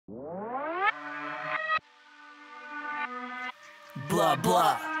Blah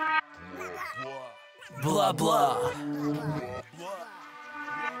blah. Blah blah.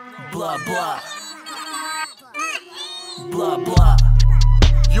 Blah blah. Blah blah.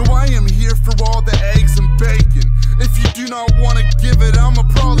 Yo, I am here for all the eggs and bacon. If you do not want to give it, I'ma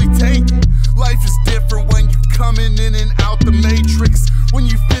probably take it. Life is different when you coming in and out the matrix. When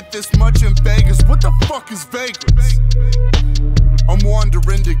you fit this much in Vegas, what the fuck is vagrants? I'm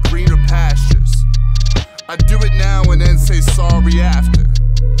wandering to greener pastures. I do it now and then say sorry after.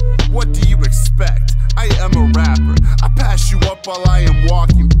 What do you expect? I am a rapper. I pass you up while I am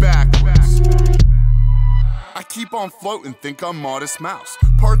walking backwards. I keep on floating, think I'm Modest Mouse.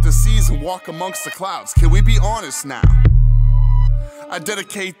 Part the seas and walk amongst the clouds. Can we be honest now? I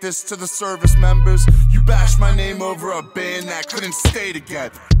dedicate this to the service members. You bash my name over a band that couldn't stay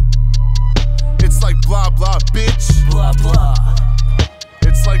together. It's like blah blah, bitch. Blah blah.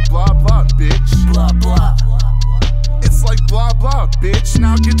 It's like blah blah, bitch. Blah blah. It's like blah blah, bitch.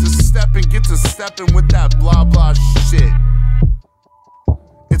 Now get to stepping with that blah blah shit.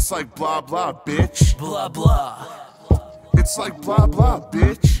 It's like blah blah, bitch. Blah blah. It's like blah blah,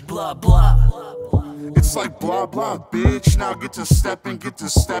 bitch. Blah blah. It's like blah blah, bitch. Now get to stepping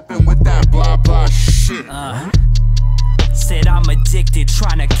with that blah blah shit. Said I'm addicted,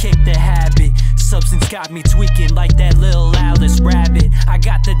 trying to kick the habit. Substance got me tweaking like that little Alice rabbit. I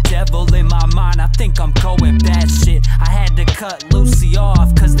got the devil in my mind, I think I'm going bad shit. I had to cut Lucy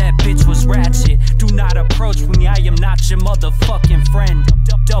off, cause that bitch was ratchet. Do not approach me, I am not your motherfucking friend.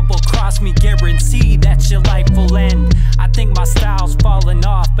 Double cross me, guarantee that your life will end. I think my style's falling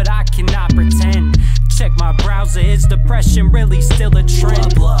off, but I cannot pretend. Check my browser, is depression really still a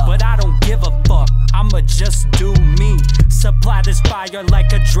trend? But I don't give a fuck, I'ma just do me. Supply this fire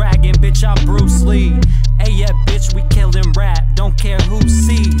like a dragon, bitch, I'm Bruce Lee. Hey yeah, bitch, we killin' rap, don't care who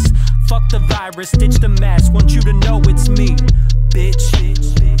sees. Fuck the virus, stitch the mask, want you to know it's me.